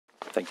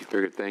Thank you.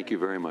 Very good. Thank you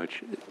very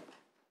much.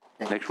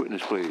 Next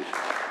witness, please.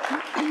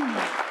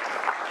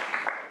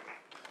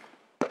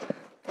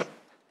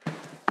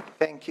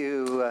 Thank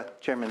you,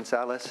 Chairman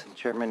Salas, and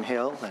Chairman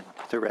Hill, and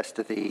the rest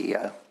of the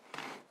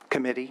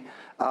committee.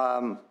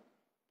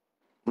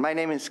 My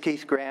name is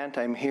Keith Grant.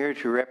 I'm here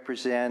to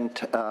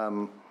represent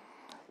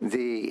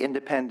the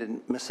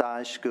Independent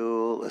Massage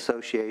School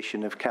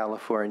Association of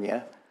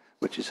California,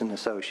 which is an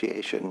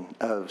association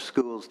of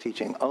schools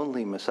teaching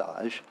only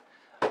massage,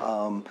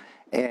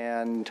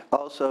 and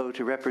also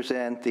to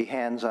represent the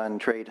Hands-On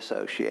Trade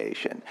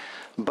Association.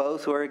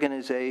 Both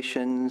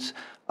organizations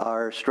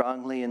are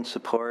strongly in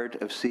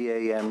support of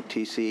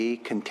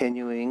CAMTC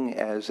continuing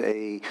as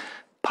a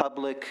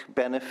public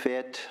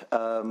benefit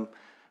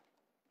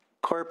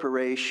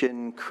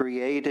corporation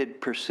created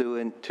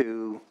pursuant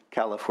to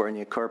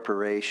California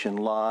corporation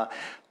law,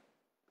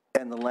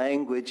 and the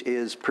language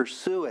is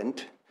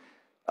pursuant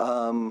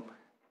to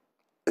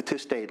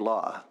state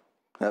law,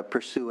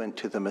 pursuant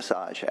to the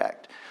Massage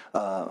Act.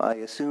 I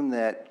assume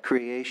that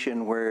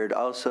creation word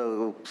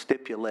also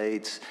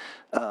stipulates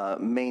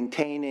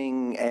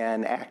maintaining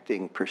and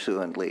acting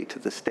pursuantly to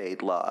the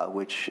state law,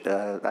 which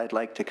I'd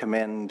like to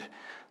commend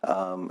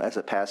as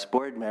a past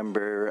board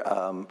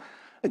member,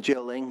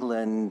 Jill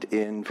England,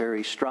 in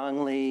very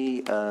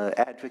strongly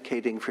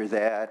advocating for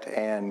that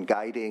and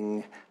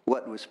guiding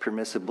what was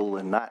permissible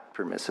and not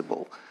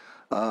permissible.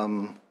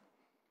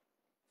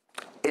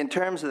 In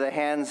terms of the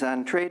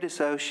Hands-On Trade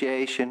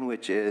Association,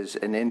 which is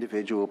an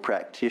individual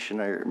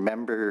practitioner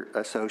member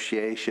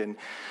association,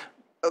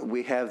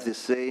 we have the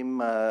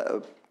same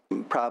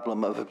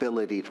problem of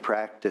ability to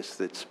practice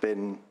that's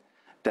been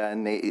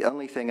done. The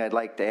only thing I'd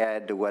like to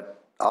add to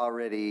what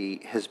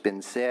already has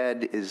been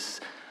said is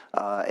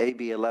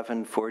AB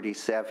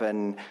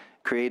 1147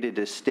 created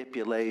a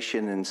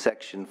stipulation in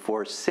Section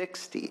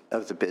 460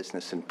 of the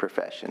Business and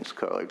Professions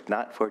Code,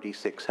 not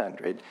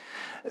 4600,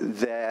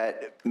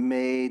 that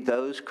made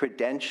those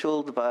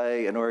credentialed by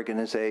an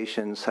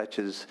organization such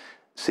as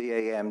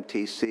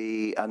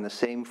CAMTC on the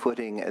same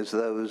footing as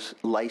those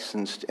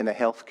licensed in a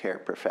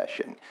healthcare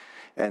profession.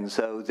 And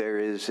so there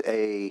is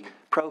a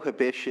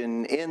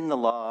prohibition in the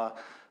law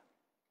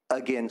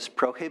against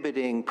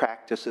prohibiting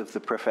practice of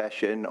the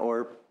profession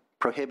or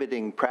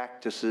prohibiting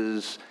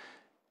practices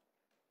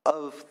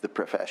of the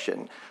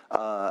profession.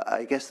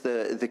 I guess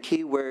the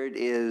key word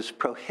is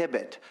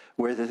prohibit,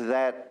 whether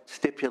that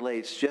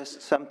stipulates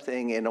just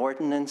something in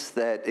ordinance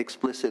that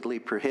explicitly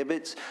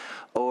prohibits,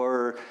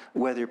 or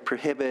whether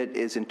prohibit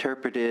is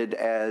interpreted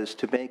as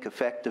to make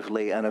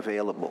effectively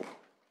unavailable.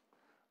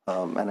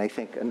 And I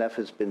think enough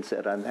has been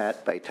said on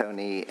that by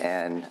Tony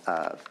and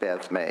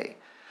Bev May.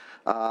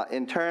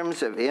 In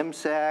terms of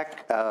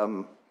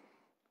MSAC,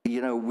 you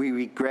know, we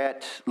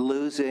regret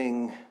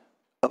losing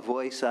a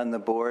voice on the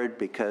board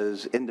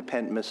because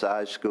independent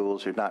massage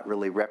schools are not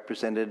really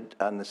represented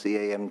on the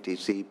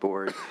CAMTC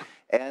board,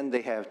 and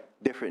they have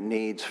different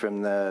needs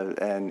from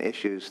and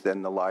issues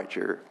than the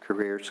larger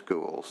career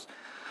schools.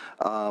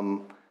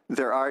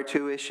 There are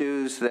two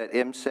issues that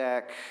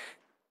MSAC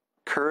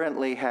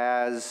currently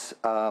has,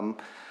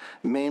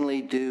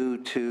 mainly due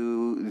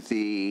to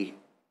the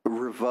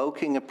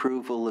revoking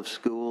approval of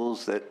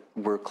schools that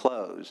were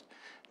closed.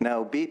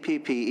 Now,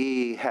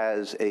 BPPE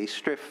has a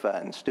STRIF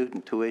fund,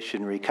 Student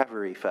Tuition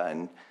Recovery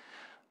Fund,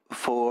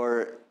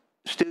 for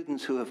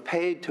students who have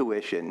paid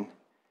tuition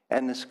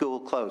and the school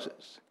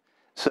closes.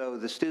 So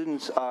the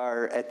students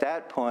are, at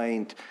that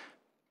point,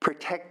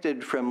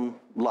 protected from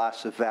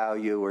loss of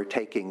value or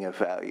taking of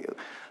value.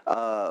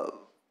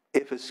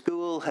 If a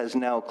school has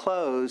now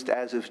closed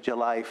as of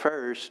July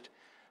 1st,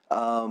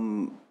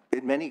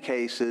 in many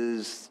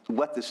cases,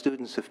 what the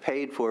students have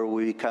paid for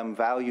will become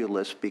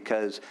valueless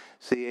because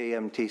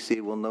CAMTC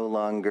will no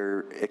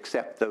longer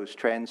accept those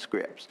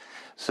transcripts.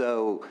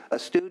 So a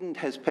student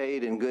has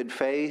paid in good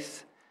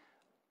faith.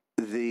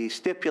 The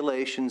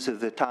stipulations of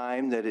the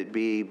time that it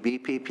be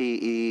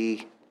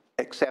BPPE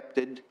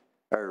accepted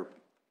or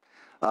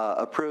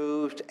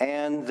approved,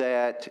 and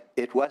that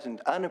it wasn't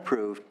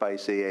unapproved by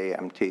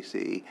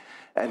CAMTC,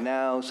 and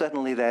now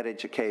suddenly that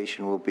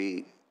education will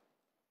be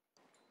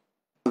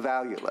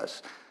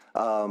valueless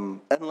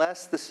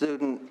unless the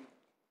student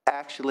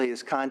actually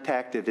is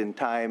contacted in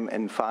time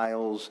and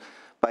files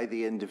by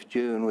the end of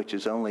June, which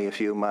is only a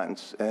few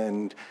months.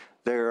 And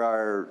there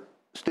are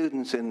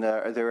students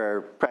there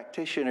are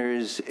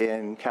practitioners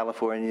in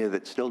California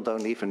that still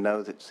don't even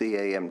know that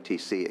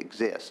CAMTC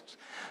exists.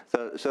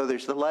 So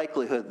there's the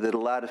likelihood that a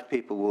lot of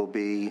people will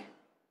be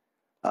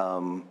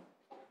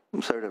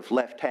sort of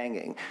left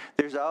hanging.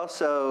 There's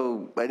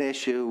also an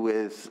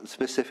issue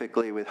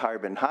specifically with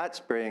Harbin Hot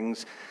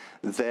Springs,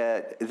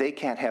 that they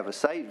can't have a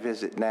site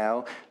visit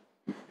now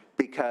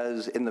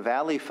because in the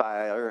Valley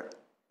Fire,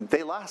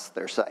 they lost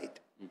their site.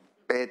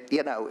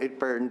 It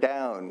burned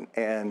down.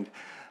 And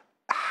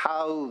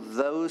how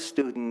those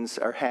students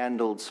are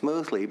handled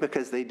smoothly,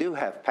 because they do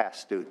have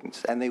past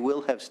students and they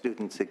will have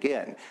students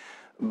again.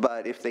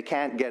 But if they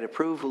can't get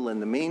approval in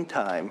the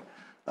meantime,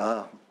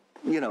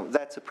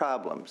 that's a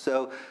problem.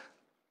 So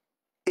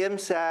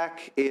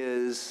MSAC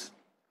is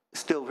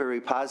still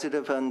very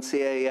positive on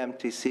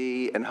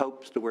CAMTC and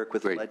hopes to work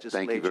with the Great,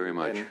 legislature. thank you very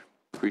much.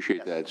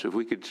 Appreciate that. So if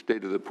we could stay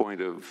to the point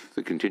of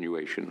the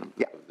continuation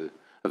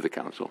of the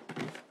council.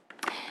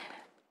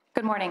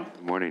 Good morning.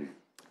 Good morning.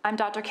 I'm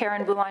Dr.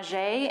 Karen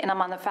Boulanger, and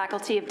I'm on the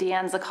faculty of De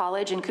Anza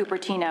College in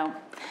Cupertino.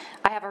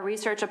 I have a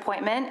research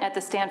appointment at the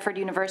Stanford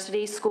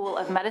University School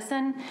of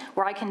Medicine,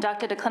 where I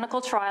conducted a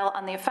clinical trial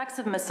on the effects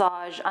of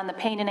massage on the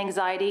pain and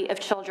anxiety of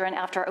children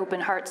after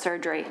open heart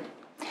surgery.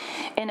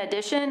 In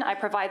addition, I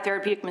provide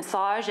therapeutic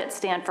massage at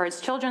Stanford's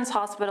Children's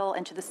Hospital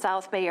and to the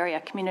South Bay Area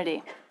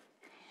community.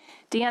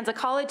 De Anza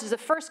College is the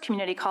first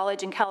community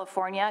college in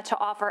California to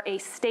offer a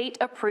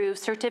state-approved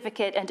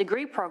certificate and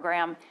degree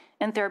program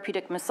in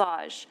therapeutic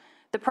massage.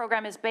 The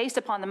program is based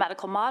upon the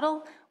medical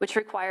model, which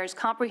requires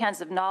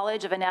comprehensive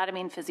knowledge of anatomy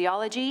and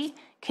physiology,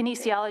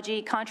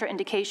 kinesiology,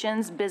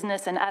 contraindications,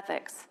 business, and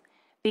ethics.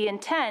 The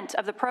intent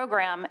of the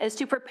program is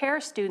to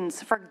prepare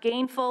students for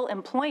gainful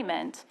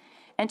employment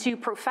and to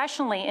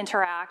professionally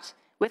interact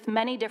with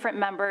many different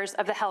members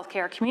of the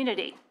healthcare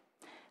community.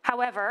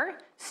 However,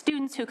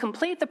 students who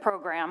complete the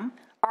program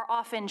are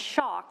often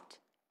shocked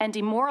and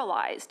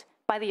demoralized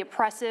by the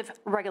oppressive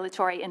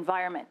regulatory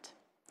environment.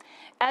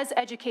 As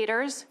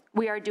educators,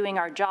 we are doing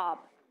our job.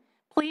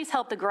 Please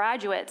help the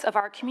graduates of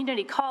our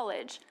community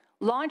college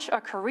launch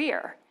a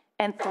career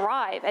and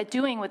thrive at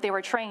doing what they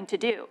were trained to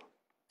do,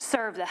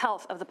 serve the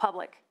health of the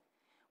public.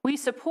 We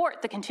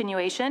support the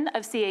continuation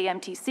of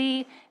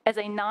CAMTC as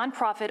a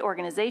nonprofit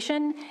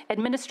organization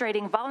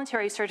administrating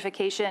voluntary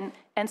certification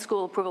and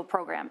school approval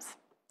programs.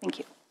 Thank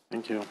you.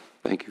 Thank you.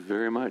 Thank you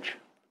very much.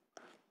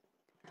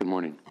 Good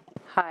morning.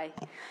 Hi.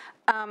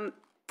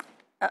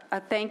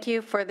 Thank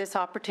you for this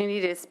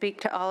opportunity to speak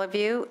to all of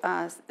you,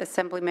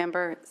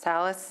 Assemblymember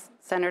Salas,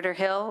 Senator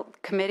Hill,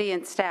 committee,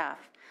 and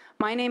staff.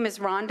 My name is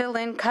Rhonda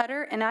Lynn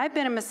Cutter, and I've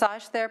been a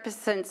massage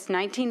therapist since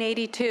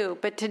 1982,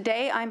 but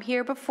today I'm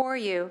here before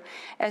you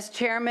as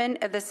chairman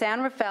of the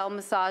San Rafael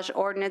Massage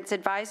Ordinance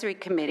Advisory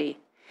Committee.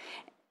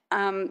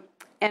 And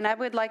I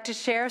would like to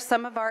share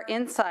some of our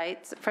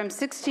insights from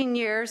 16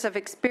 years of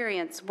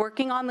experience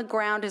working on the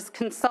ground as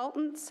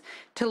consultants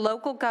to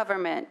local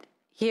government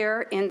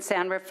here in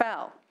San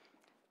Rafael.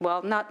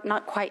 Well,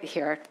 not quite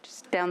here,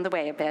 just down the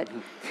way a bit.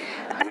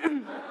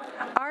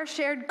 Our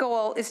shared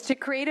goal is to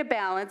create a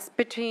balance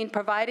between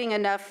providing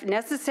enough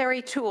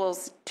necessary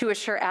tools to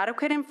assure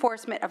adequate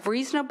enforcement of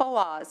reasonable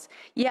laws,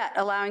 yet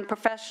allowing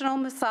professional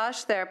massage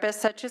therapists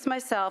such as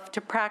myself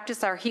to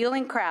practice our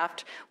healing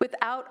craft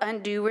without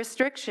undue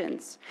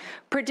restrictions.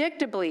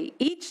 Predictably,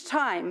 each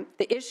time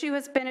the issue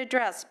has been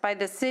addressed by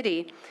the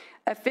city,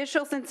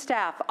 officials and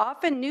staff,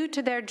 often new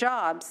to their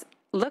jobs,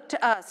 look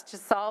to us to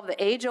solve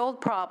the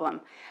age-old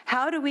problem.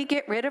 How do we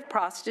get rid of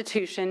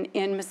prostitution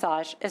in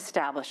massage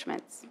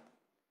establishments?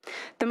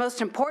 The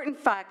most important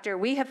factor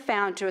we have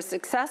found to a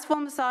successful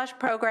massage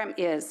program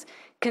is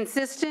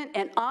consistent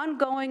and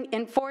ongoing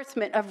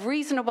enforcement of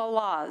reasonable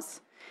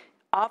laws.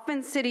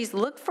 Often cities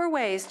look for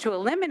ways to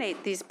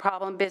eliminate these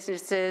problem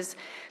businesses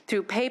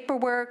through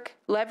paperwork,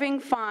 levying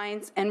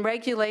fines, and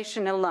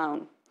regulation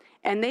alone,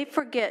 and they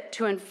forget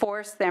to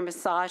enforce their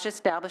massage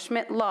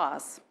establishment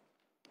laws.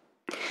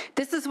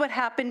 This is what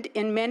happened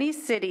in many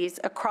cities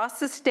across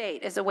the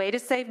state as a way to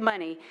save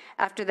money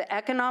after the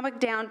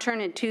economic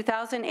downturn in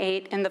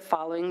 2008 and the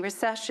following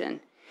recession.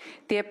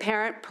 The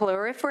apparent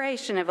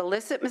proliferation of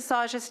illicit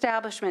massage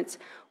establishments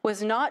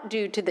was not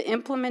due to the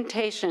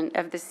implementation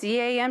of the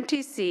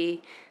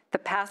CAMTC, the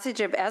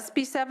passage of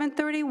SB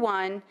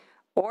 731,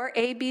 or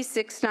AB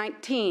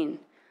 619,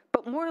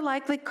 but more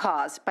likely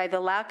caused by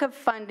the lack of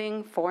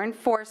funding for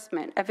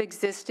enforcement of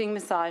existing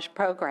massage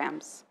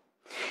programs.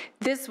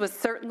 This was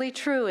certainly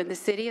true in the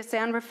city of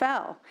San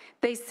Rafael.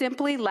 They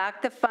simply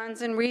lacked the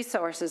funds and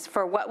resources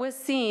for what was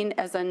seen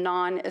as a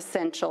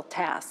non-essential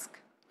task.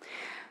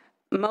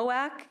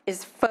 MOAC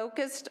is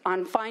focused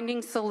on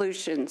finding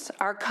solutions.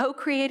 Our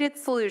co-created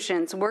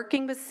solutions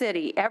working with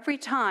city every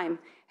time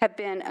have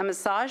been a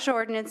massage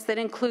ordinance that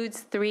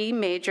includes 3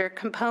 major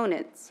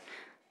components.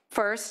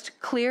 First,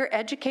 clear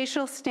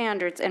educational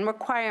standards and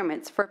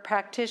requirements for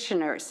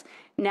practitioners.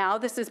 Now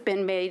this has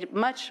been made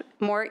much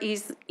more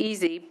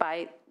easy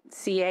by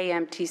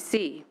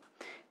CAMTC.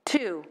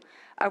 2,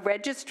 a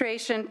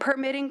registration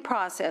permitting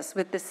process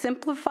with the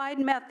simplified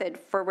method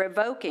for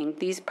revoking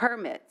these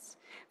permits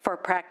for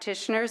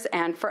practitioners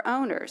and for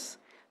owners.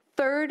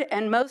 Third,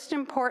 and most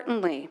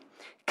importantly,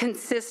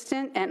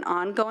 consistent and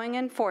ongoing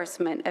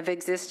enforcement of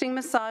existing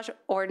massage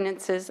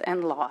ordinances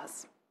and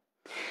laws.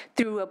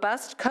 Through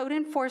robust code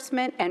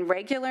enforcement and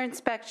regular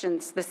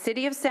inspections, the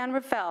city of San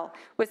Rafael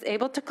was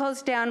able to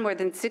close down more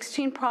than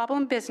 16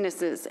 problem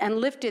businesses and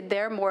lifted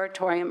their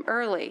moratorium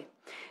early.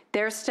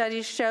 Their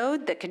studies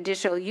showed that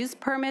conditional use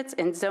permits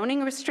and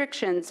zoning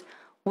restrictions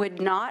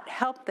would not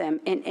help them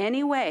in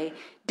any way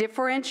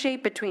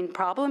differentiate between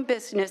problem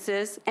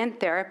businesses and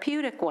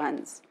therapeutic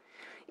ones.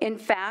 In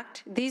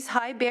fact, these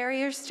high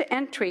barriers to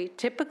entry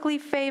typically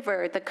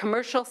favor the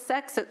commercial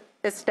sex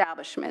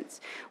establishments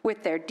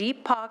with their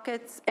deep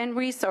pockets and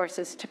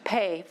resources to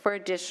pay for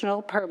additional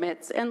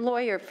permits and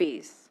lawyer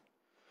fees.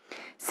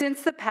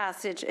 Since the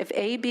passage of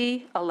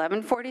AB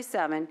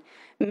 1147,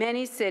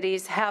 many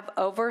cities have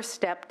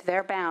overstepped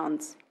their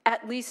bounds,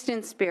 at least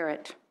in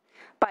spirit,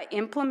 by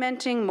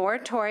implementing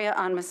moratoria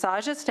on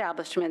massage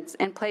establishments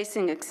and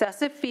placing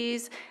excessive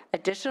fees,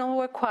 additional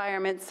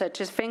requirements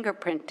such as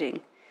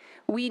fingerprinting.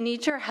 We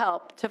need your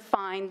help to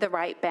find the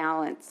right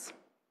balance.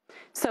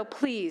 So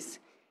please,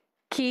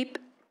 keep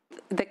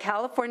the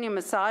California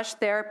Massage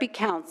Therapy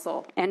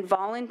Council and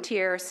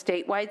volunteer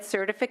statewide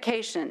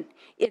certification.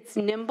 It's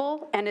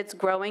nimble and it's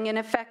growing in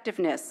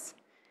effectiveness.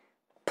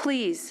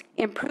 Please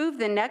improve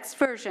the next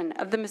version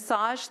of the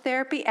Massage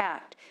Therapy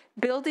Act,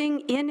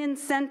 building in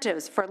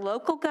incentives for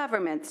local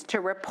governments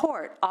to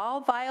report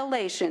all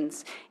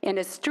violations in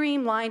a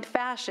streamlined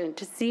fashion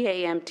to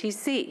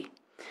CAMTC.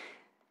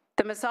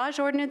 The Massage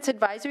Ordinance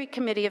Advisory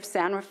Committee of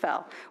San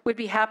Rafael would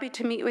be happy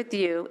to meet with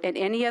you and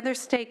any other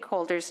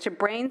stakeholders to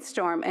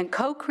brainstorm and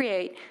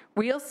co-create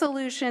real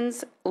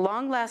solutions,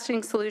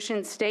 long-lasting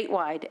solutions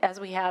statewide,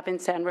 as we have in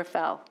San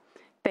Rafael.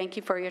 Thank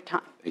you for your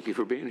time. Thank you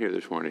for being here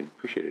this morning.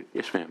 Appreciate it.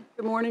 Yes, ma'am.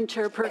 Good morning,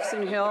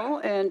 Chairperson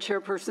Hill and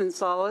Chairperson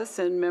Salas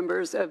and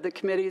members of the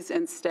committees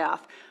and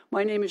staff.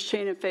 My name is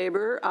Shana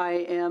Faber.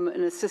 I am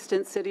an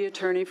assistant city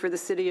attorney for the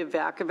city of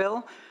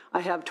Vacaville. I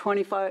have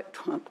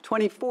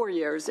 24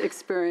 years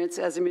experience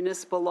as a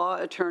municipal law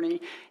attorney,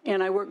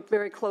 and I work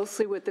very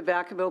closely with the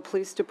Vacaville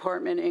Police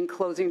Department in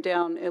closing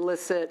down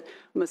illicit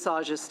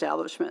massage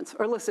establishments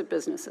or illicit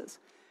businesses.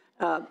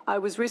 I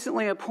was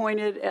recently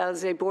appointed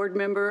as a board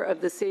member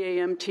of the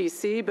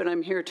CAMTC, but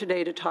I'm here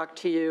today to talk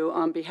to you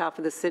on behalf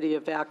of the city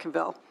of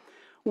Vacaville.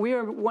 We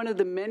are one of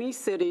the many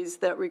cities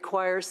that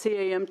require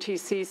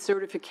CAMTC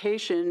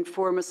certification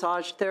for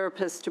massage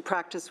therapists to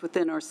practice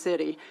within our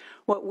city.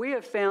 What we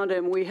have found,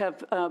 and we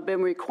have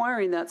been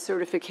requiring that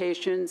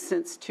certification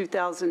since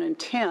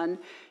 2010,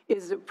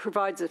 is it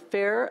provides a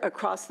fair,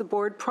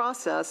 across-the-board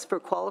process for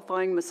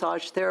qualifying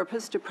massage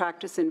therapists to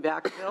practice in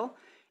Vacaville,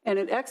 and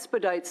it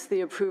expedites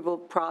the approval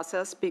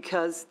process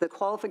because the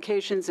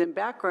qualifications and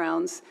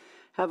backgrounds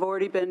have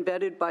already been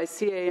vetted by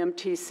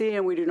CAMTC,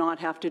 and we do not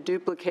have to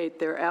duplicate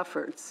their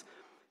efforts.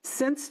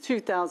 Since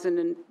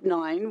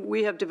 2009,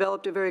 we have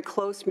developed a very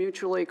close,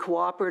 mutually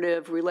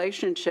cooperative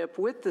relationship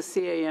with the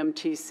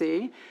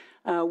CAMTC.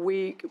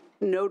 We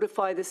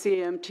notify the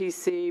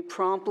CAMTC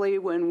promptly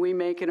when we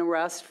make an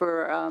arrest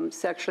for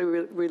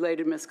sexually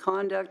related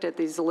misconduct at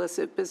these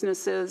illicit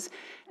businesses.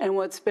 And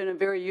what's been a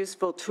very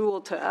useful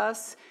tool to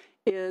us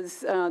is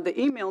the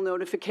email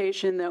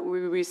notification that we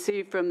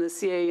receive from the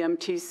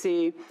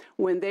CAMTC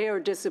when they are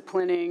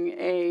disciplining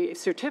a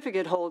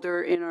certificate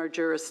holder in our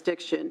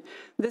jurisdiction.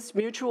 This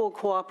mutual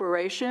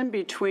cooperation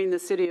between the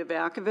City of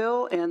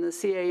Vacaville and the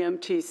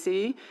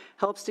CAMTC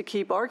helps to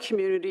keep our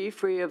community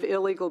free of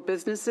illegal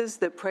businesses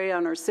that prey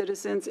on our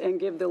citizens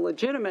and give the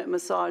legitimate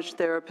massage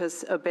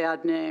therapists a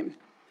bad name.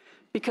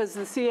 Because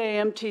the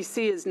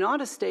CAMTC is not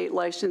a state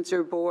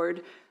licensure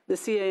board, the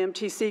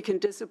CAMTC can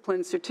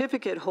discipline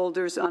certificate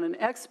holders on an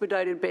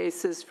expedited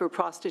basis for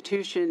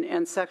prostitution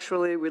and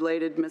sexually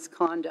related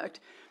misconduct.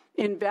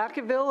 In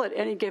Vacaville, at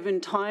any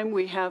given time,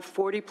 we have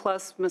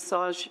 40-plus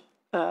massage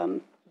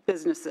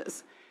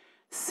businesses.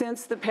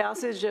 Since the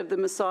passage of the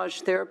Massage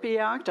Therapy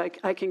Act,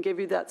 I can give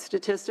you that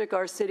statistic,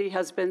 our city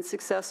has been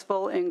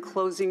successful in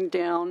closing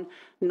down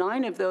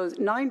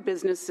 9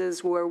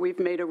 businesses where we've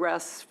made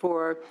arrests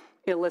for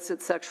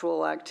illicit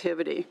sexual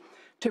activity.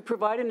 To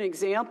provide an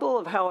example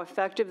of how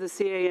effective the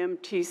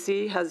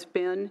CAMTC has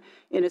been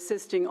in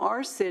assisting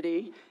our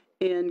city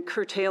in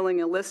curtailing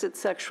illicit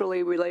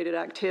sexually related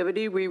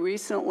activity, we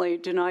recently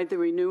denied the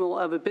renewal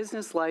of a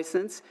business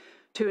license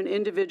to an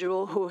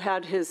individual who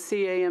had his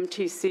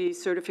CAMTC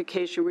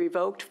certification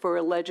revoked for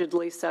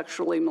allegedly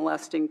sexually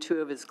molesting 2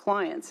 of his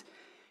clients.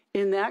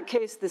 In that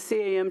case, the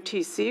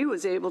CAMTC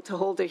was able to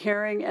hold a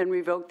hearing and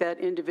revoke that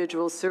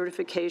individual's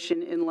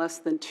certification in less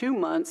than 2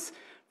 months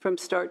from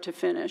start to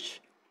finish.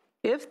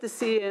 If the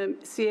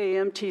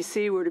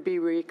CAMTC were to be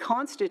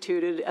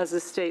reconstituted as a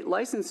state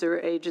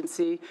licensure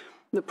agency,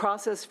 the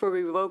process for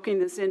revoking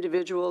this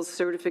individual's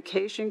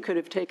certification could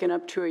have taken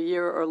up to a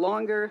year or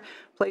longer,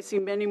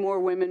 placing many more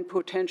women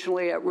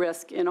potentially at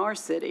risk in our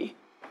city.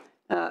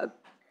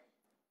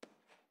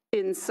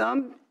 In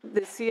sum,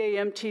 the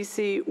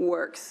CAMTC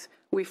works.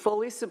 We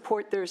fully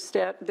support their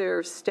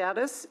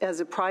status as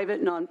a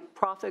private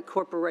nonprofit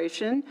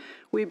corporation.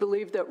 We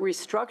believe that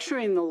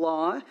restructuring the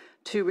law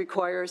to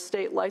require a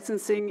state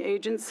licensing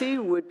agency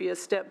would be a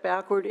step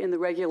backward in the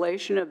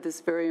regulation of this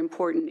very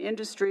important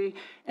industry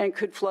and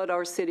could flood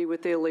our city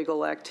with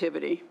illegal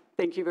activity.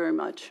 Thank you very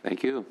much.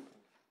 Thank you.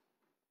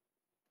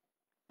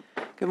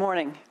 Good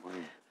morning. Good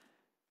morning.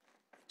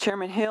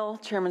 Chairman Hill,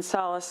 Chairman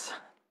Salas,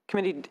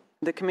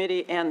 the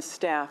committee and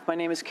staff. My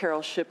name is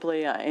Carol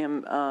Shipley. I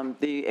am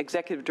the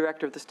executive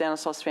director of the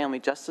Stanislaus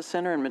Family Justice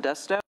Center in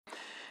Modesto.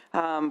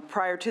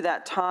 Prior to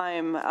that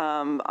time,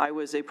 I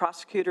was a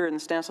prosecutor in the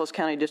Stanislaus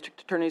County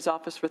District Attorney's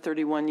Office for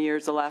 31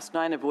 years, the last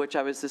 9 of which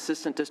I was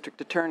assistant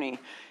district attorney.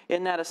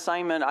 In that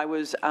assignment, I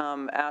was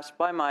asked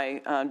by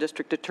my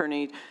district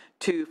attorney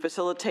to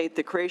facilitate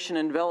the creation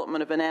and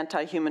development of an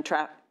anti-human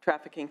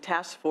Trafficking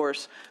Task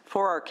Force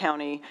for our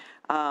county,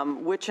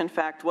 which in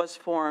fact was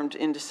formed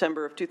in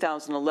December of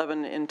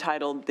 2011,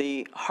 entitled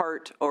the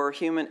HEART, or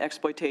Human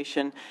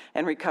Exploitation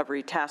and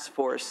Recovery Task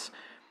Force.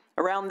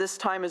 Around this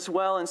time as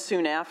well, and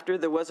soon after,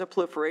 there was a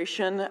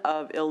proliferation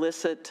of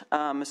illicit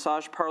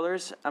massage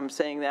parlors. I'm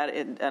saying that,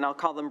 and I'll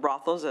call them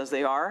brothels as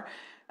they are.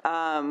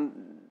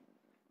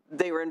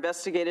 They were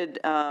investigated,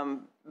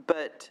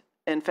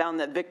 and found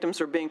that victims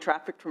were being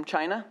trafficked from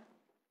China.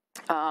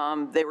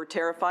 They were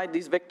terrified,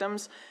 these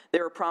victims. They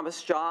were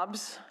promised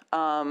jobs,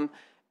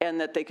 and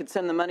that they could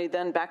send the money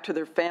then back to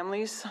their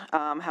families.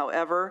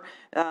 However,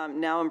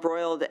 now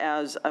embroiled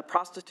as a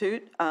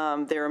prostitute,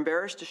 they're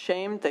embarrassed,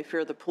 ashamed, they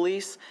fear the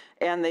police,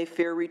 and they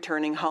fear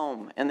returning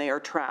home, and they are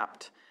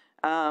trapped.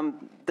 The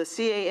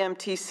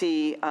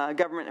CAMTC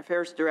Government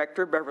Affairs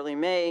Director, Beverly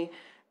May,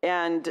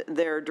 and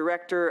their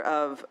Director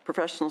of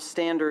Professional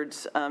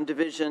Standards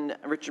Division,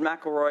 Richard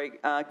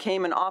McElroy,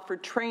 came and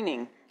offered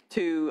training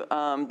to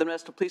the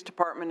Modesto Police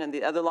Department and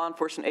the other law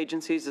enforcement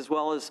agencies, as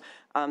well as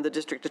the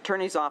District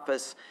Attorney's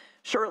Office.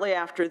 Shortly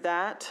after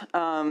that,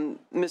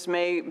 Ms.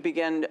 May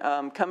began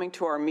coming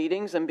to our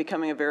meetings and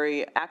becoming a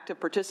very active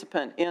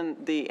participant in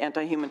the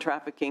anti-human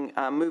trafficking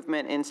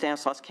movement in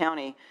Stanislaus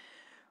County.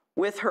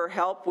 With her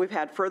help, we've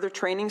had further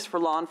trainings for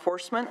law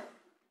enforcement.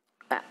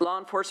 Law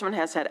enforcement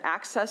has had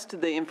access to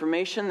the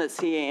information that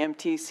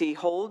CAMTC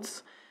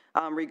holds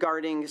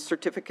regarding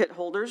certificate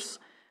holders.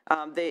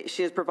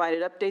 She has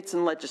provided updates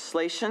in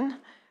legislation,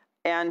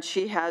 and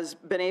she has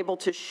been able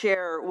to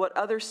share what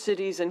other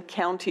cities and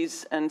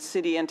counties and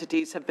city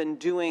entities have been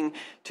doing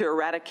to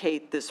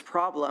eradicate this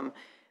problem.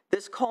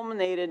 This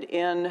culminated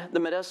in the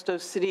Modesto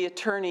City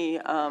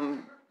Attorney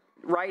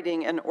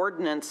writing an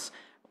ordinance,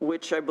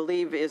 which I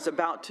believe is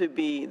about to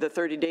be, the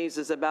 30 days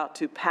is about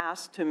to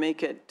pass to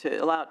make it,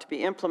 to allow it to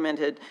be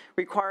implemented,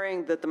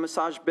 requiring that the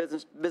massage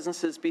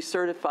businesses be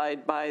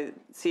certified by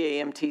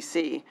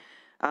CAMTC.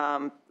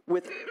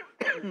 With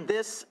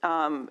this,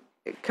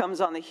 it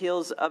comes on the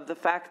heels of the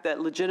fact that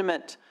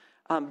legitimate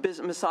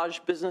massage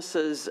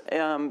businesses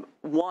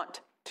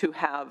want to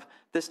have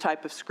this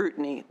type of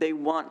scrutiny. They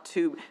want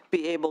to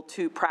be able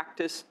to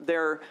practice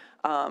their,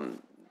 have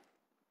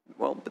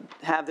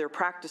their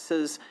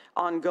practices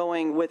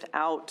ongoing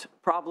without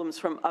problems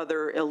from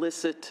other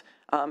illicit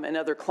and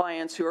other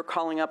clients who are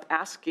calling up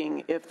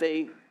asking if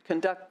they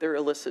conduct their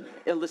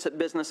illicit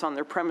business on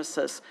their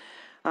premises.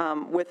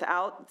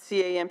 Without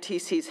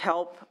CAMTC's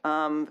help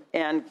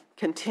and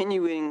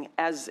continuing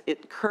as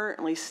it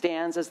currently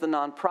stands as the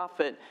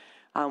nonprofit,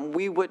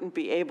 we wouldn't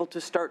be able to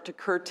start to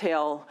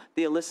curtail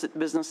the illicit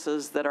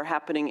businesses that are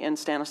happening in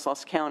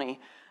Stanislaus County.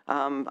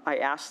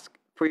 I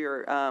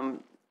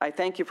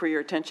thank you for your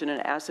attention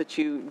and ask that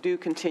you do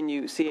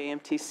continue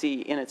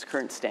CAMTC in its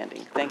current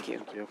standing. Thank you.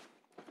 Thank you.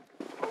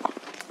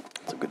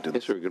 That's a good deal.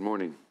 Yes, sir. Good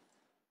morning.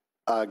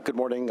 Good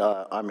morning.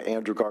 I'm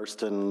Andrew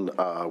Garston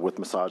with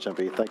Massage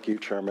Envy. Thank you,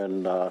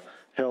 Chairman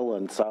Hill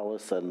and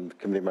Salas and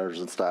committee members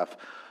and staff.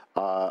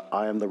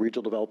 I am the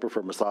regional developer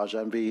for Massage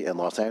Envy in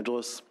Los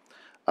Angeles.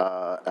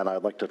 And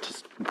I'd like to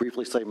just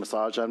briefly say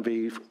Massage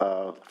Envy,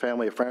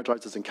 family of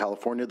franchises in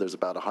California, there's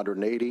about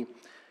 180.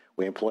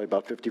 We employ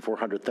about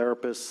 5,400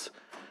 therapists.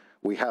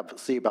 We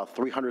see about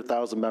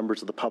 300,000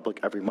 members of the public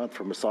every month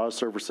for massage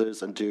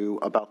services and do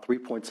about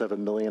 3.7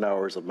 million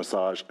hours of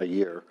massage a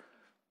year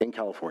in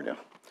California.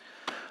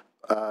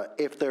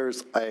 If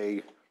there's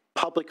a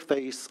public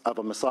face of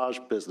a massage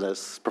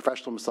business,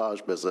 professional massage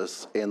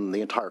business in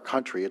the entire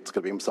country, it's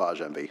going to be Massage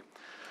Envy.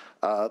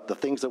 The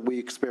things that we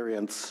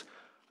experience,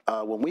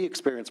 when we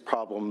experience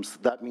problems,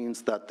 that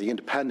means that the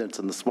independents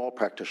and the small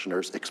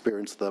practitioners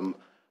experience them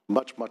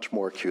much, much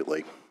more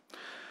acutely.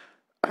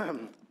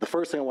 The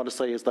first thing I want to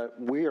say is that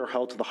we are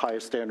held to the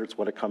highest standards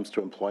when it comes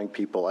to employing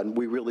people, and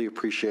we really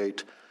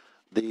appreciate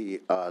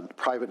the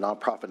private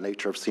nonprofit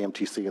nature of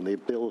CMTC and the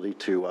ability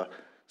to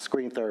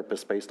screen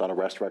therapists based on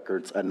arrest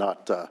records and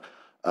not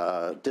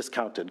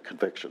discounted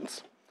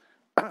convictions.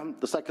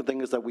 The second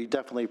thing is that we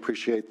definitely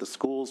appreciate the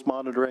schools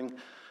monitoring.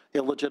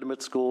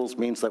 Illegitimate schools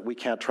means that we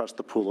can't trust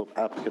the pool of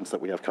applicants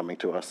that we have coming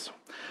to us.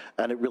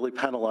 And it really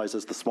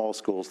penalizes the small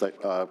schools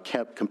that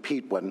can't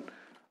compete when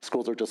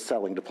schools are just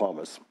selling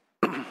diplomas.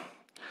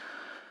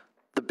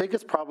 The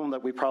biggest problem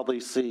that we probably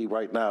see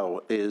right now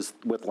is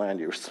with land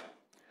use.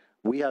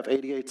 We have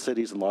 88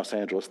 cities in Los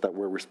Angeles that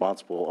we're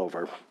responsible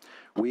over.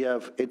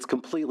 It's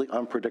completely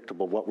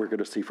unpredictable what we're going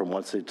to see from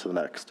one city to the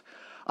next.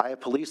 I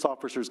have police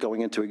officers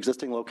going into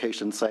existing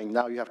locations saying,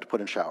 now you have to put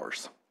in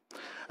showers.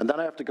 And then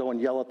I have to go and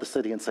yell at the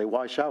city and say,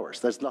 why showers?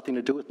 There's nothing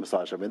to do with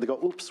massage. I mean, they go,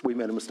 oops, we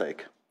made a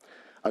mistake.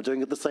 I'm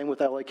doing it the same with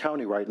LA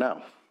County right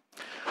now.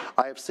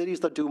 I have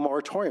cities that do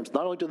moratoriums.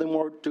 Not only do they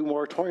do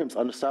moratoriums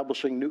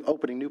on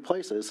opening new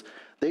places,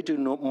 they do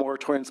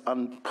moratoriums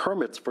on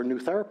permits for new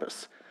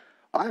therapists.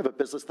 I have a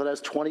business that has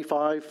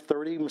 25,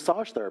 30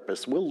 massage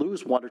therapists. We'll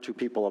lose 1 or 2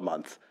 people a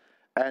month.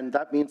 And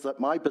that means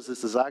that my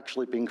business is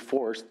actually being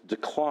forced to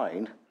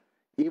decline,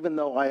 even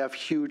though I have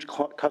huge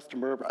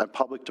customer and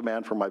public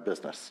demand for my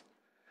business.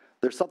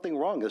 There's something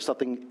wrong. There's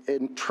something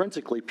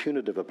intrinsically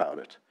punitive about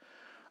it.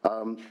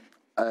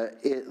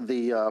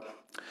 the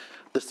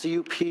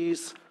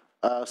CUPs,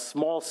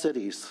 small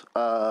cities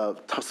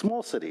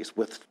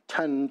with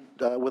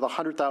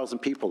 100,000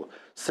 people,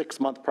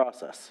 6-month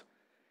process.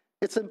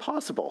 It's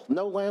impossible.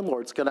 No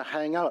landlord's going to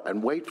hang out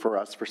and wait for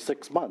us for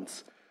 6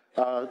 months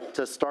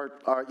to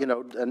start,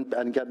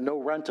 and get no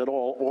rent at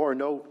all, or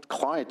no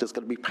client is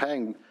going to be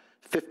paying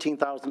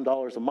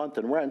 $15,000 a month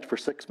in rent for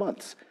 6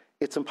 months.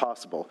 It's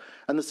impossible.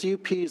 And the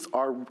CUPs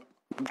are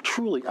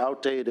truly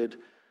outdated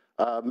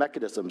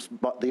mechanisms.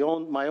 But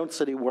my own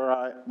city,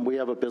 where we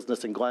have a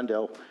business in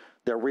Glendale,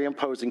 they're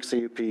reimposing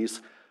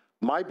CUPs.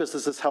 My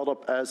business is held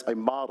up as a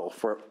model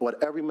for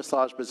what every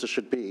massage business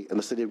should be in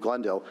the city of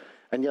Glendale,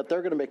 and yet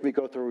they're going to make me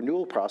go through a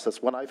renewal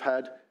process when I've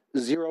had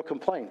 0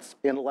 complaints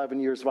in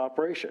 11 years of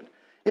operation.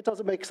 It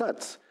doesn't make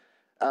sense.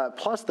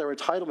 Plus, their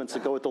entitlements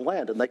that go with the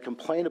land, and they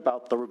complain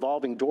about the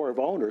revolving door of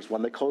owners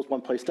when they close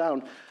one place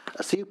down.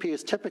 A CUP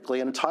is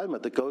typically an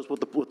entitlement that goes with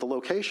the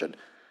location.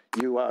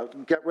 You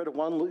get rid of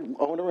one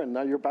owner, and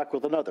now you're back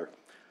with another.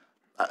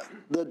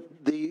 The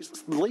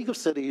League of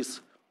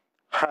Cities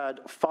had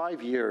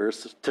 5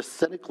 years to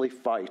cynically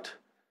fight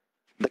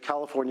the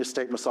California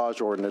State Massage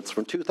Ordinance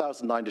from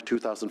 2009 to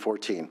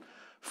 2014,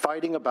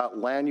 fighting about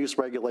land use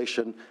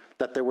regulation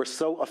that they were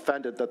so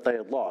offended that they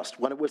had lost,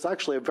 when it was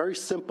actually a very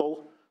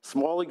simple,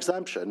 small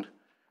exemption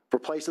for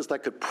places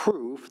that could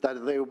prove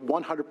that they were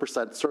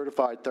 100%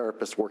 certified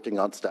therapists working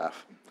on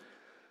staff.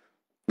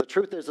 The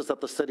truth is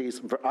that the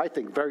cities, I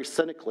think, very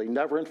cynically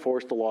never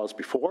enforced the laws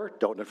before,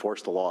 don't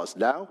enforce the laws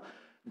now,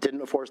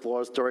 didn't enforce the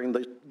laws during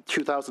the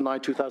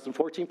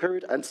 2009-2014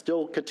 period, and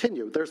still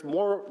continue. There's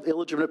more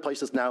illegitimate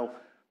places now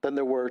than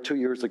there were 2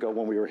 years ago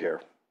when we were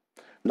here,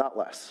 not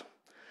less.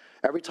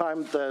 Every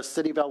time the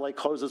city of LA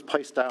closes a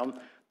place down,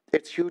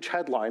 it's huge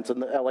headlines in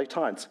the LA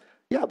Times.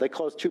 Yeah, they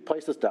closed 2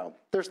 places down.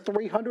 There's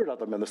 300 of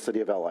them in the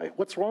city of LA.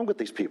 What's wrong with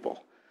these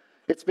people?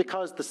 It's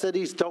because the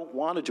cities don't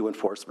want to do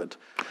enforcement.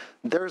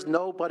 There's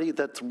nobody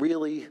that's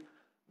really,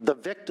 the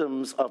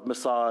victims of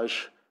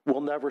massage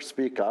will never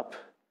speak up.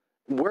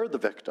 We're the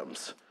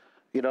victims.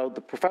 You know,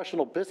 the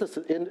professional business,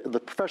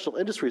 the professional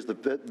industry is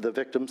the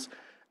victims,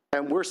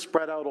 and we're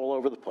spread out all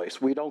over the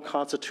place. We don't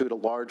constitute a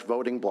large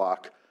voting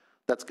bloc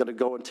that's going to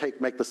go and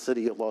make the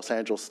city of Los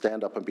Angeles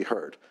stand up and be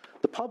heard.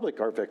 The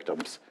public are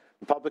victims.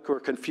 The public who are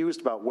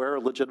confused about where are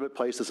legitimate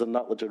places and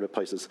not legitimate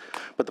places.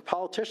 But the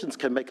politicians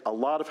can make a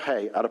lot of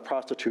hay out of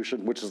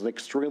prostitution, which is an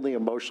extremely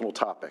emotional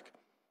topic.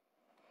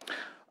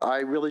 I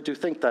really do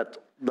think that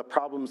the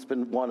problem's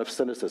been one of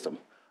cynicism.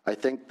 I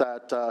think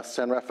that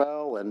San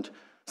Rafael and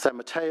San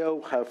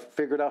Mateo have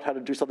figured out how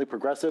to do something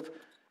progressive.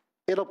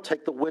 It'll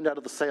take the wind out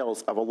of the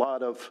sails of a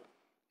lot of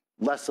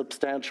less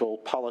substantial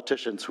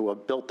politicians who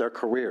have built their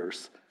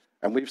careers,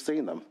 and we've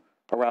seen them,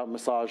 around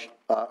massage,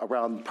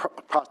 around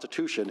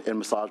prostitution in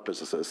massage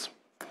businesses.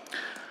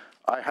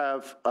 I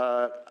have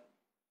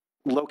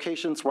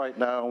locations right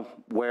now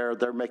where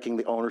they're making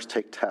the owners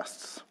take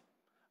tests.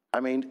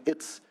 I mean,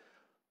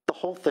 the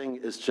whole thing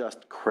is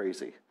just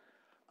crazy.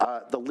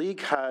 The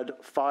league had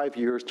 5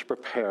 years to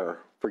prepare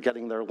for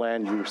getting their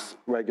land use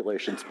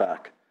regulations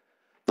back.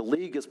 The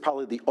league is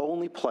probably the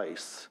only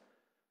place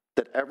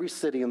that every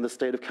city in the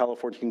state of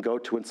California can go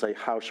to and say,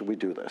 how should we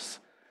do this?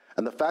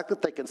 And the fact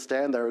that they can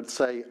stand there and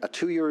say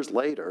 2 years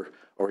later,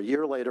 or a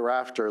year later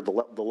after the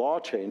law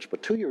changed,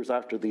 but 2 years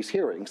after these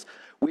hearings,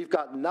 we've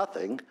got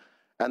nothing,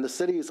 and the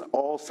cities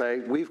all say,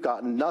 we've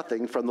gotten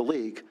nothing from the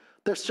league,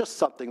 there's just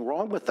something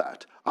wrong with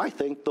that. I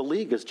think the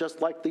league is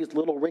just like these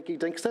little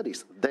rinky-dink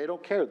cities. They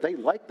don't care. They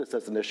like this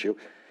as an issue.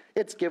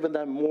 It's given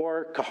them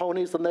more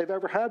cojones than they've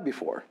ever had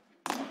before.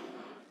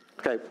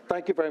 Okay,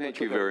 thank you very much.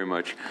 Thank you very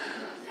much.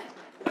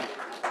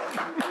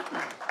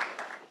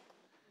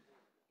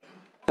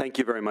 Thank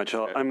you very much.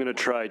 I'm going to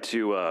try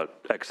to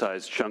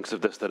excise chunks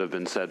of this that have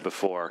been said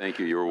before. Thank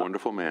you. You're a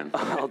wonderful man.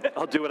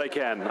 I'll do what I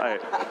can.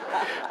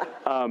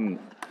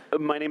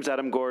 My name's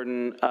Adam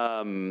Gordon.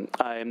 I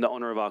am the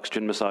owner of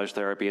Oxygen Massage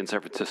Therapy in San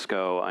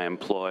Francisco. I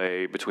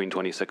employ between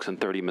 26 and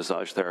 30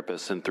 massage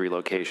therapists in 3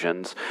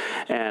 locations.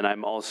 And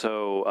I'm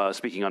also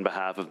speaking on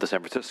behalf of the San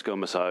Francisco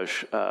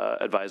Massage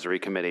Advisory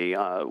Committee,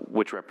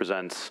 which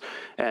represents,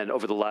 and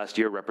over the last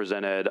year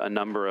represented, a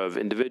number of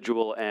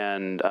individual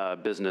and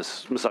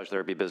massage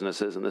therapy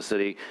businesses in the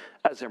city,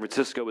 as San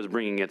Francisco was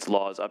bringing its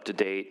laws up to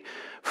date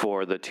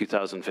for the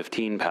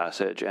 2015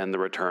 passage and the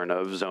return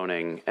of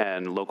zoning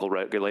and local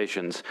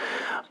regulations.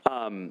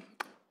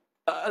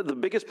 The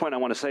biggest point I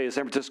want to say is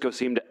San Francisco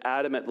seemed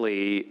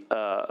adamantly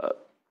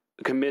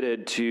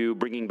committed to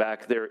bringing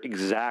back their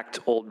exact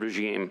old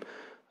regime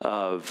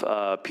of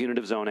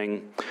punitive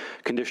zoning,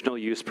 conditional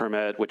use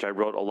permit, which I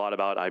wrote a lot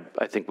about.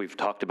 I think we've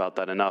talked about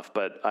that enough,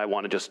 but I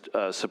want to just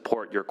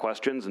support your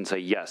questions and say,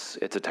 yes,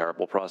 it's a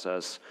terrible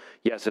process.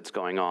 Yes, it's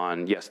going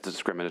on. Yes, it's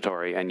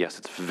discriminatory. And yes,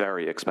 it's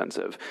very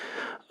expensive.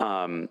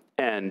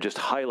 And just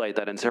highlight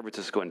that in San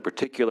Francisco in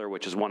particular,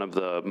 which is one of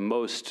the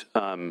most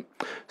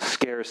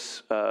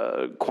scarce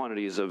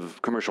quantities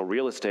of commercial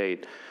real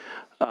estate,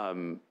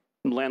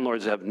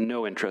 landlords have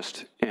no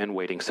interest in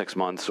waiting 6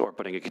 months or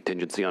putting a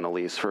contingency on a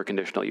lease for a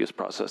conditional use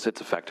process.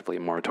 It's effectively a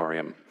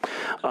moratorium.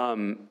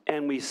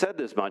 And we said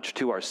this much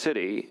to our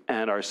city,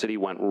 and our city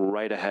went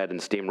right ahead and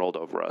steamrolled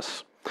over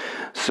us.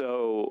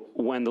 So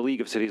when the League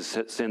of Cities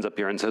stands up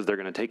here and says they're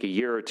going to take a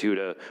year or two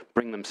to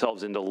bring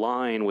themselves into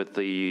line with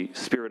the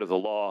spirit of the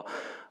law,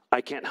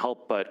 I can't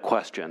help but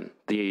question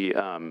the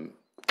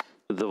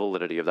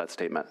validity of that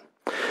statement.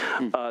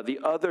 The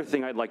other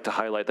thing I'd like to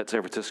highlight that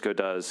San Francisco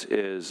does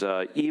is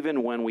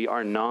even when we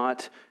are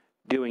not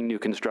doing new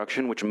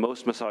construction, which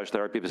most massage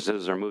therapy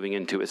businesses are moving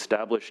into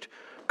established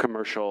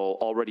commercial,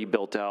 already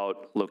built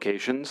out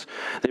locations,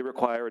 they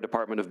require a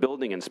Department of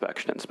Building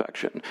inspection.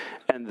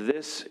 And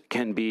this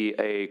can be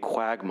a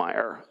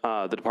quagmire.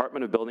 The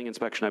Department of Building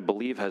Inspection, I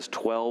believe, has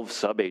 12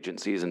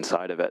 sub-agencies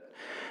inside of it.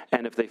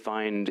 And if they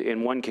find,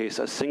 in one case,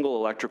 a single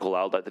electrical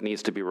outlet that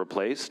needs to be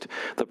replaced,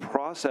 the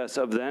process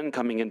of then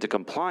coming into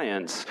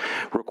compliance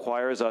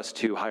requires us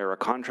to hire a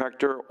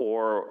contractor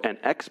or an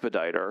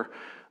expediter,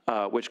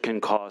 which can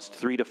cost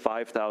 $3,000 to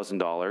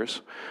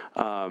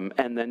 $5,000,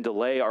 and then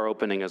delay our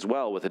opening as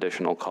well with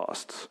additional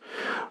costs.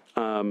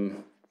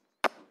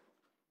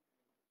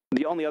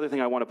 The only other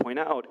thing I want to point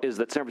out is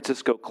that San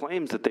Francisco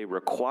claims that they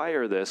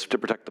require this to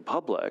protect the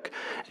public,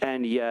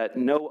 and yet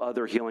no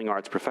other healing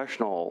arts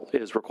professional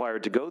is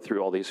required to go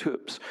through all these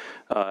hoops.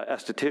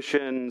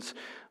 Estheticians,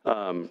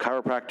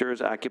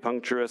 chiropractors,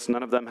 acupuncturists,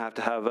 none of them have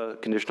to have a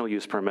conditional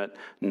use permit.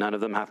 None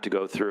of them have to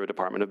go through a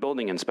Department of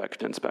Building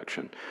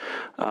inspection.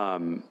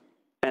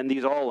 And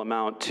these all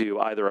amount to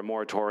either a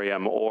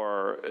moratorium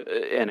or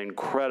an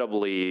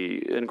incredible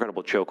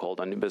chokehold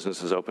on new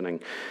businesses opening.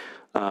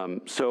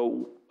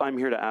 So I'm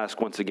here to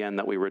ask once again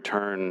that we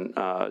return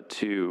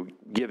to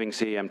giving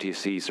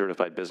CAMTC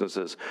certified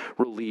businesses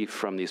relief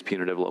from these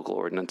punitive local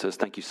ordinances.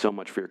 Thank you so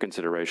much for your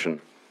consideration.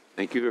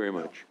 Thank you very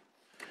much.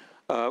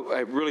 I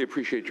really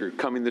appreciate your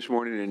coming this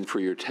morning and for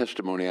your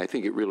testimony. I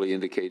think it really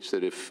indicates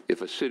that if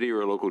a city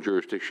or a local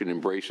jurisdiction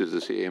embraces the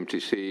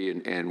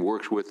CAMTC and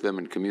works with them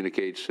and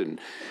communicates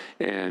and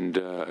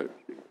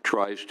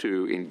tries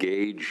to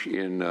engage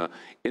in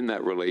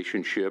that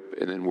relationship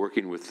and then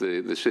working with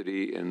the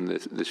city and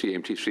the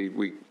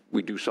CAMTC,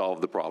 we do solve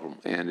the problem,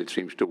 and it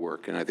seems to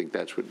work. And I think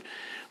that's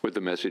what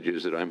the message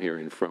is that I'm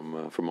hearing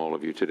from all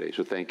of you today.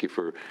 So thank you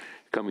for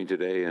coming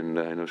today, and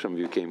I know some of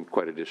you came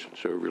quite a distance,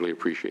 so I really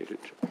appreciate it.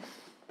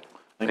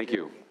 Thank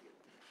you.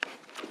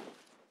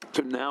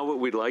 So now what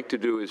we'd like to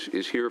do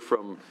is hear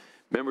from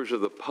members of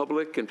the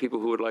public and people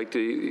who would like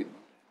to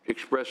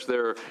express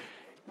their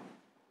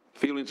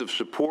feelings of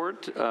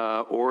support,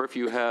 or if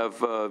you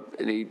have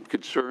any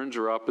concerns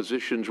or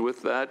oppositions with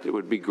that, it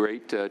would be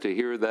great to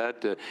hear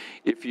that.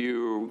 If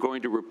you're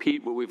going to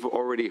repeat what we've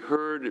already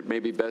heard, it may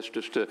be best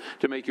just to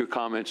make your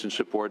comments and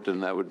support, then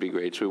that would be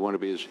great. So we want to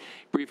be as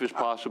brief as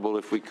possible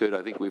if we could.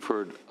 I think we've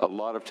heard a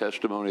lot of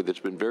testimony that's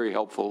been very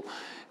helpful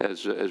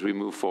as we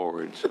move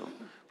forward. So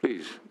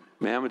please,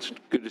 ma'am, it's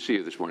good to see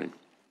you this morning.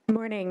 Good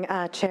morning,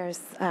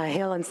 Chairs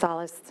Hill and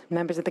Salas,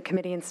 members of the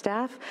committee and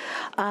staff.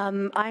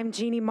 I'm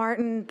Jeannie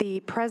Martin, the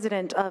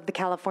president of the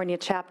California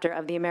chapter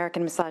of the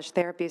American Massage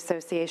Therapy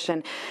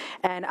Association,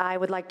 and I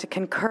would like to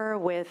concur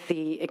with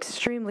the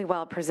extremely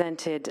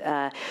well-presented,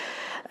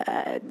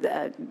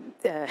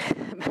 the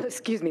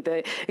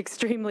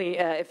extremely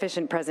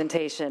efficient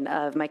presentation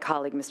of my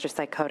colleague, Mr.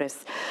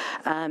 Psychotis,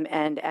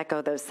 and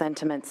echo those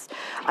sentiments.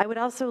 I would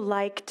also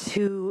like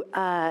to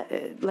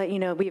let you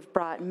know we've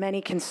brought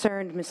many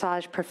concerned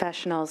massage professionals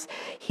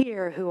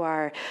here who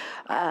are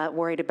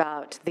worried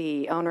about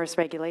the onerous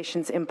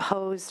regulations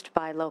imposed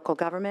by local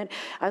government.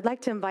 I'd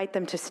like to invite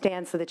them to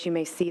stand so that you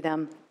may see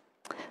them.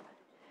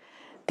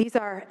 These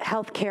are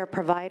healthcare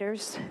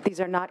providers. These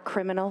are not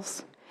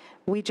criminals.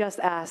 We just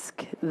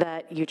ask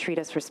that you treat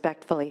us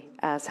respectfully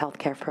as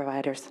healthcare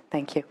providers.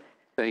 Thank you.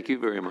 Thank you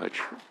very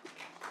much.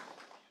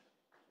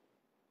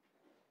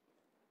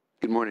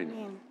 Good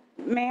morning.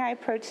 May I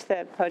approach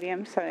the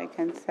podium so I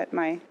can set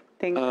my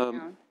thing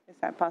down? Is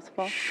that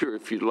possible? Sure,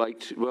 if you'd like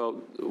to.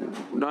 Well,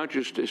 not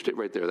just stay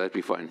right there. That'd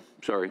be fine.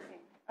 Sorry. Okay.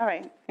 All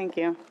right. Thank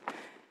you.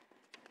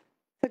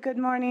 So good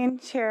morning,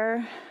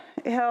 Chair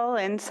Hill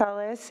and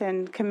Salas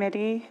and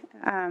committee.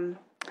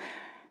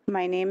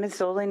 My name is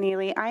Zola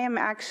Neely. I am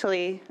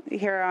actually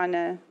here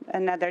on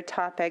another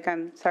topic.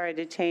 I'm sorry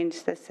to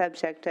change the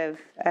subject of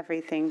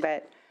everything,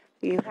 but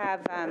you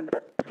have,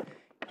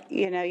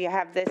 you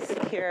have this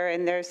here,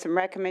 and there's some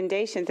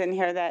recommendations in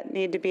here that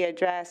need to be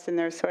addressed, and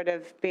they're sort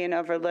of being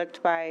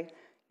overlooked by,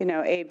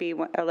 AB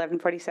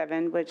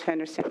 1147, which I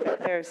understand that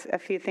there's a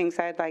few things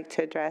I'd like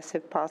to address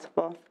if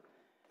possible.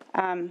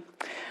 I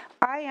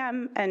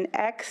am an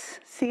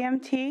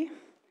ex-CMT.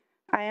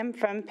 I am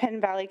from Penn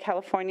Valley,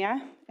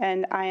 California,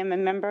 and I am a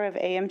member of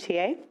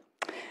AMTA.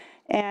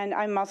 And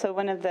I'm also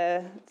one of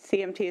the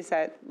CMTs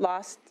that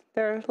lost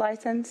their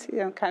license,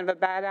 kind of a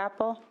bad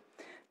apple.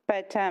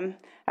 But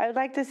I would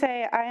like to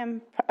say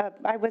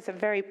I was a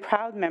very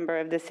proud member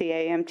of the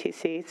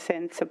CAMTC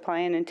since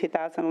applying in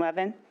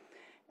 2011.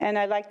 And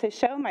I'd like to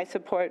show my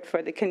support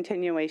for the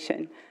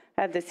continuation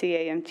of the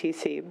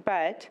CAMTC.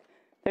 But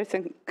there's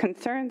some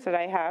concerns that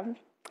I have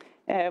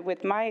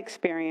with my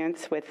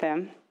experience with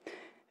them.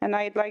 And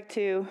I'd like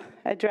to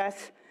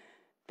address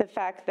the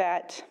fact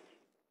that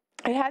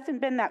it hasn't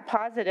been that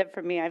positive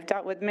for me. I've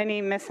dealt with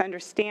many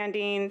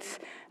misunderstandings,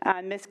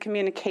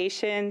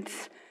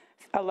 miscommunications,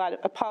 a lot of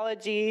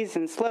apologies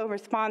and slow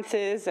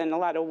responses, and a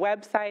lot of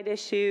website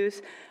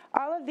issues.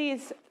 All of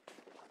these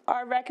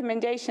are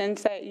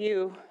recommendations that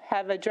you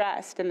have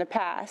addressed in the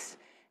past,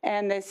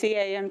 and the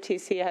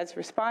CAMTC has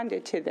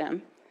responded to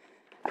them.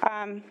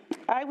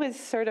 I was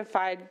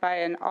certified by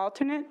an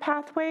alternate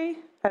pathway,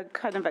 a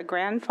kind of a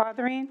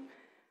grandfathering.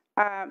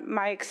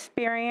 My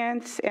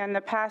experience and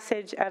the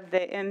passage of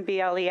the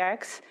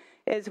MBLEX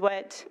is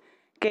what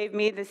gave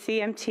me the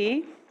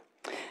CMT.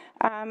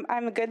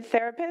 I'm a good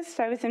therapist.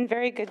 I was in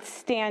very good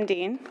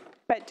standing,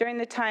 but during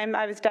the time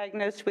I was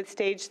diagnosed with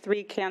stage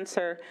 3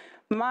 cancer,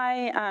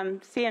 my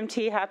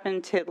CMT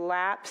happened to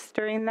lapse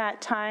during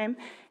that time,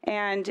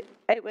 and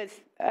it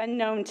was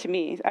unknown to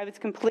me. I was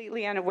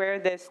completely unaware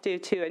of this due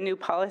to a new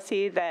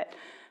policy that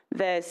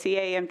the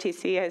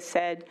CAMTC has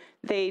said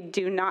they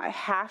do not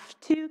have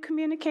to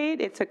communicate.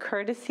 It's a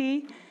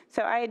courtesy.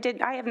 So I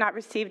have not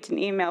received an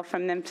email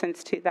from them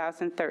since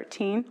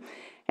 2013.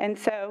 And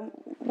so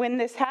when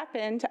this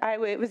happened,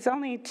 it was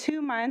only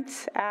 2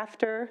 months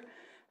after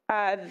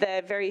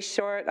the very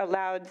short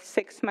allowed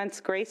 6 months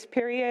grace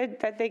period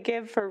that they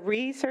give for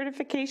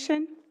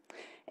recertification.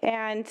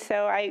 And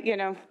so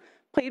I,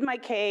 plead my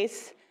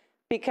case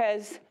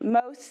because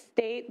most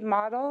state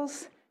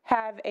models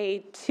have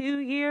a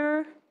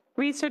 2-year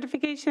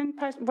recertification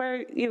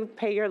where you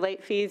pay your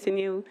late fees and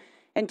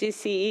do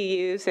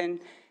CEUs, and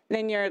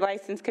then your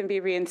license can be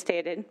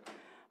reinstated.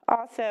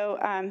 Also,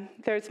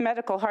 there's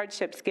medical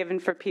hardships given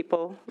for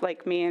people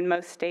like me in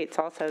most states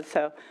also,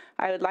 so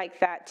I would like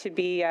that to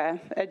be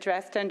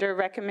addressed under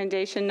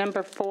recommendation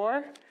number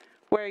 4,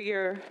 where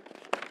you're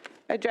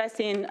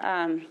addressing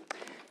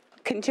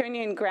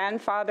continuing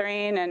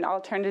grandfathering and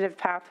alternative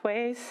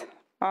pathways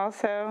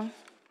also.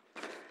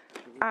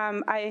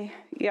 I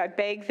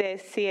begged the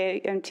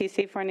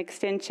CAMTC for an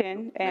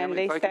extension, and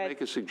they said— If I could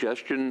make a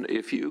suggestion,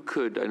 if you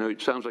could, I know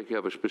it sounds like you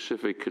have a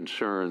specific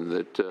concern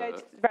that—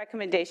 It's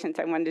recommendations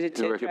I wanted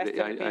to address.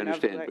 I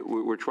understand, but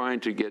we're trying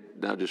to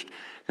get now just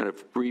kind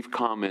of brief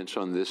comments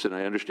on this, and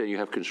I understand you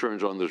have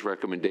concerns on those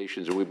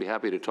recommendations, and we'd be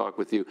happy to talk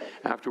with you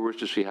afterwards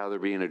to see how they're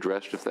being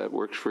addressed, if that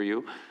works for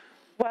you.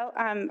 Well,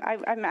 I'm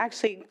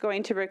actually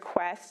going to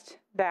request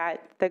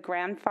that the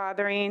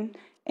grandfathering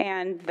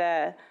and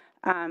the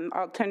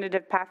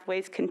alternative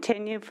pathways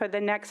continue for the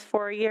next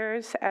 4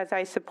 years, as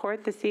I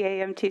support the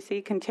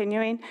CAMTC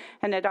continuing.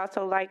 And I'd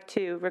also like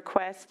to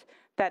request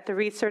that the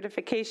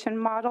recertification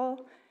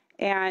model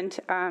and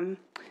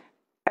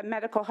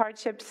medical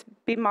hardships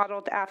be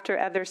modeled after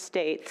other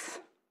states.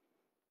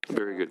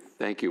 Very good.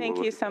 Thank you.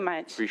 Thank you so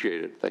much.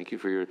 Appreciate it. Thank you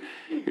for your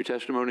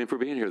testimony and for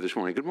being here this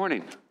morning. Good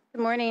morning.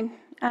 Good morning,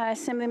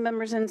 Assembly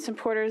members and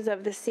supporters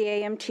of the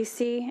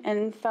CAMTC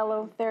and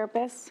fellow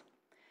therapists.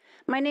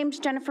 My name is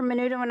Jennifer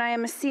Menudo, and I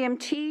am a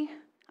CMT.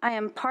 I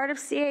am part of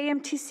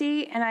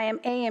CAMTC, and I am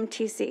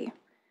AMTC.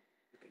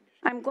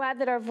 I'm glad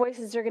that our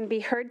voices are going to be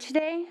heard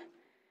today.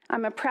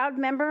 I'm a proud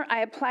member.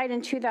 I applied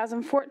in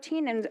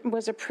 2014 and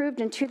was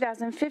approved in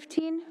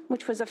 2015,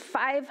 which was a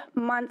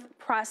 5-month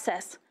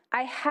process.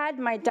 I had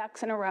my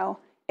ducks in a row.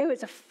 It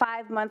was a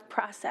 5-month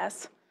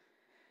process.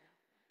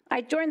 I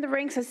joined the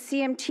ranks of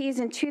CMTs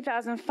in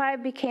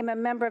 2005, became a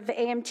member of the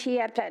AMT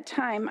at that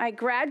time. I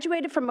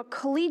graduated from a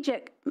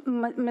collegiate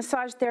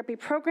massage therapy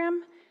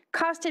program,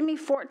 costed me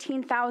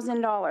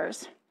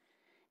 $14,000.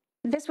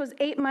 This was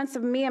 8 months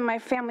of me and my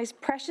family's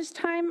precious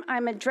time.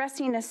 I'm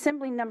addressing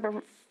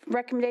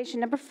recommendation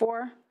number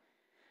 4.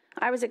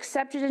 I was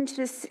accepted into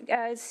the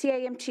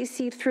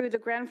CAMTC through the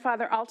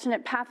grandfather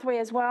alternate pathway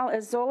as well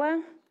as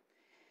ZOLA.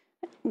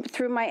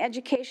 Through my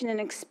education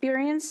and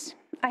experience,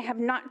 I have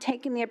not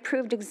taken the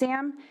approved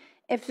exam.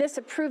 If this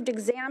approved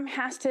exam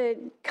has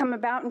to come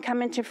about and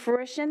come into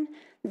fruition,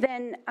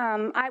 then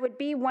I would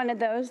be one of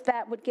those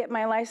that would get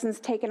my license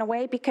taken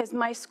away because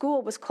my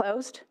school was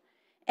closed,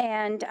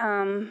 and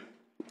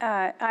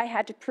I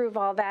had to prove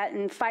all that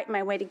and fight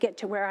my way to get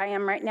to where I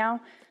am right now.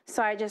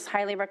 So I just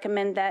highly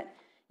recommend that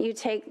you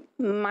take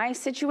my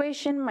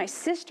situation, my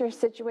sister's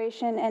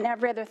situation, and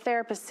every other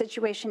therapist's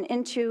situation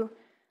into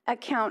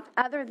account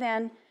other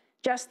than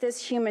just this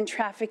human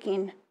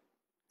trafficking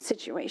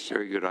situation.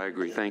 Very good. I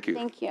agree. Thank you.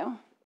 Thank you.